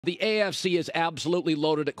The AFC is absolutely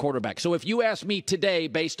loaded at quarterback. So if you ask me today,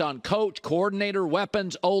 based on coach, coordinator,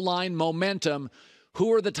 weapons, O-line, momentum,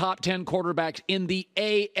 who are the top 10 quarterbacks in the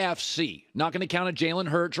AFC? Not going to count a Jalen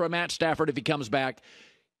Hurts or a Matt Stafford if he comes back.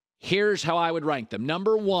 Here's how I would rank them.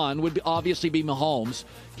 Number one would obviously be Mahomes.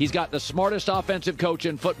 He's got the smartest offensive coach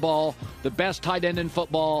in football, the best tight end in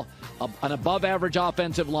football, an above-average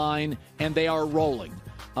offensive line, and they are rolling.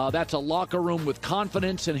 That's a locker room with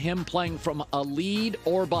confidence in him playing from a lead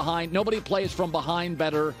or behind. Nobody plays from behind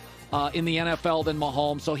better in the NFL than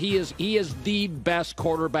Mahomes. So he is the best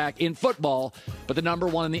quarterback in football, but the number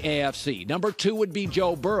one in the AFC. Number two would be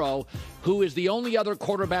Joe Burrow, who is the only other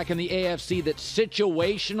quarterback in the AFC that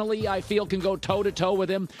situationally I feel can go toe-to-toe with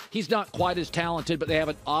him. He's not quite as talented, but they have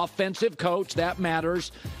an offensive coach. That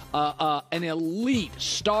matters. An elite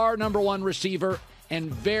star number one receiver and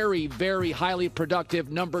very, very highly productive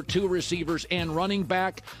number two receivers and running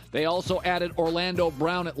back. They also added Orlando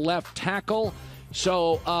Brown at left tackle.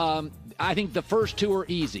 So I think the first two are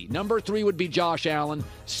easy. Number three would be Josh Allen.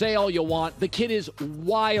 Say all you want. The kid is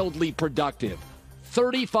wildly productive.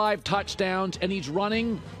 35 touchdowns, and he's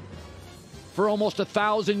running for almost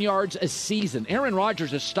 1,000 yards a season. Aaron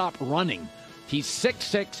Rodgers has stopped running. He's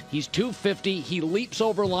 6'6", he's 250, he leaps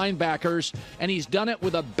over linebackers, and he's done it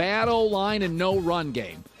with a bad O-line and no run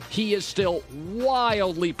game. He is still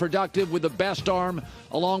wildly productive with the best arm,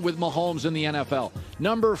 along with Mahomes in the NFL.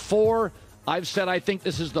 Number four, I've said I think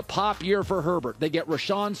this is the pop year for Herbert. They get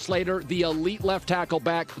Rashawn Slater, the elite left tackle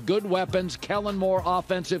back, good weapons, Kellen Moore,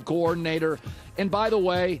 offensive coordinator. And by the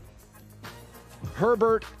way,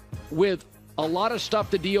 Herbert, with a lot of stuff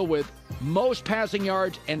to deal with, most passing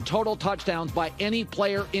yards and total touchdowns by any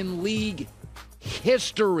player in league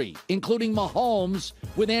history, including Mahomes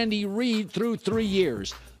with Andy Reid through 3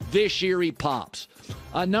 years. This year he pops.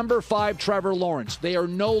 Number five, Trevor Lawrence. They are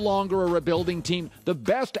no longer a rebuilding team. The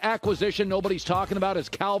best acquisition nobody's talking about is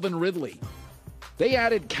Calvin Ridley. They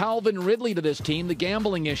added Calvin Ridley to this team, the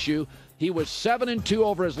gambling issue. He was 7-2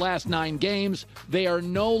 over his last 9 games. They are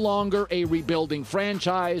no longer a rebuilding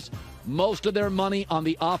franchise. Most of their money on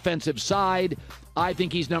the offensive side. I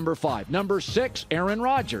think he's number five. Number six, Aaron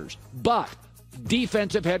Rodgers, but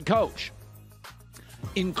defensive head coach.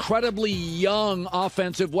 Incredibly young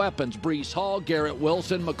offensive weapons. Breece Hall, Garrett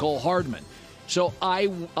Wilson, McCole Hardman. So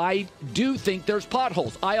I do think there's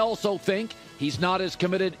potholes. I also think he's not as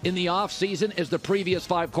committed in the offseason as the previous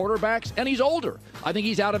 5 quarterbacks, and he's older. I think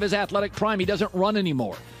he's out of his athletic prime. He doesn't run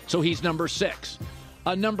anymore. So he's number 6.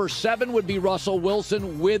 Number 7 would be Russell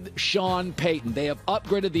Wilson with Sean Payton. They have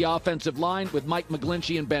upgraded the offensive line with Mike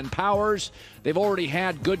McGlinchey and Ben Powers. They've already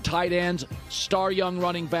had good tight ends, star young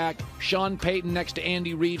running back. Sean Payton next to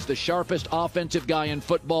Andy Reid's the sharpest offensive guy in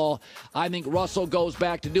football. I think Russell goes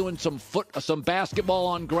back to doing some basketball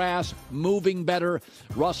on grass, moving better.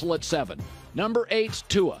 Russell at 7. Number 8's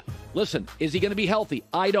Tua. Listen, is he going to be healthy?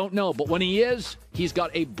 I don't know. But when he is, he's got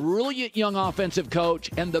a brilliant young offensive coach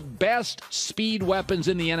and the best speed weapons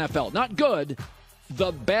in the NFL. Not good,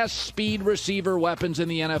 the best speed receiver weapons in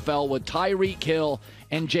the NFL with Tyreek Hill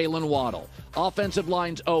and Jalen Waddle. Offensive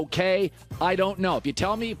line's okay. I don't know. If you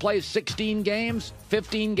tell me he plays 16 games,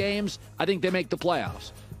 15 games, I think they make the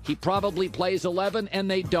playoffs. He probably plays 11, and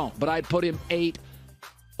they don't. But I'd put him 8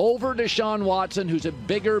 over Deshaun Watson, who's a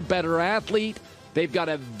bigger, better athlete. They've got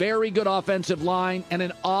a very good offensive line and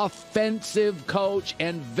an offensive coach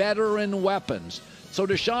and veteran weapons. So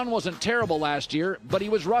Deshaun wasn't terrible last year, but he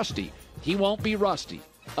was rusty. He won't be rusty.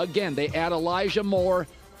 Again, they add Elijah Moore,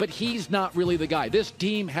 but he's not really the guy. This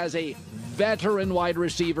team has a veteran wide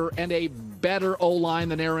receiver and a better O-line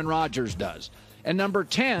than Aaron Rodgers does. And number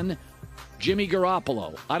 10, Jimmy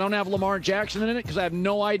Garoppolo. I don't have Lamar Jackson in it because I have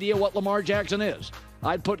no idea what Lamar Jackson is.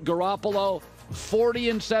 I'd put Garoppolo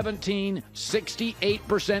 40-17,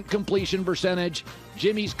 68% completion percentage.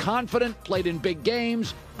 Jimmy's confident, played in big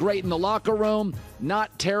games, great in the locker room,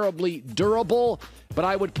 not terribly durable, but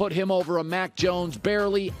I would put him over a Mac Jones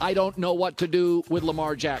barely. I don't know what to do with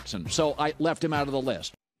Lamar Jackson, so I left him out of the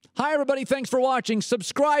list. Hi, everybody. Thanks for watching.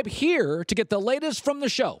 Subscribe here to get the latest from the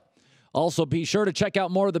show. Also, be sure to check out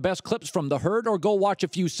more of the best clips from The Herd or go watch a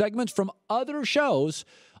few segments from other shows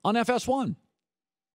on FS1.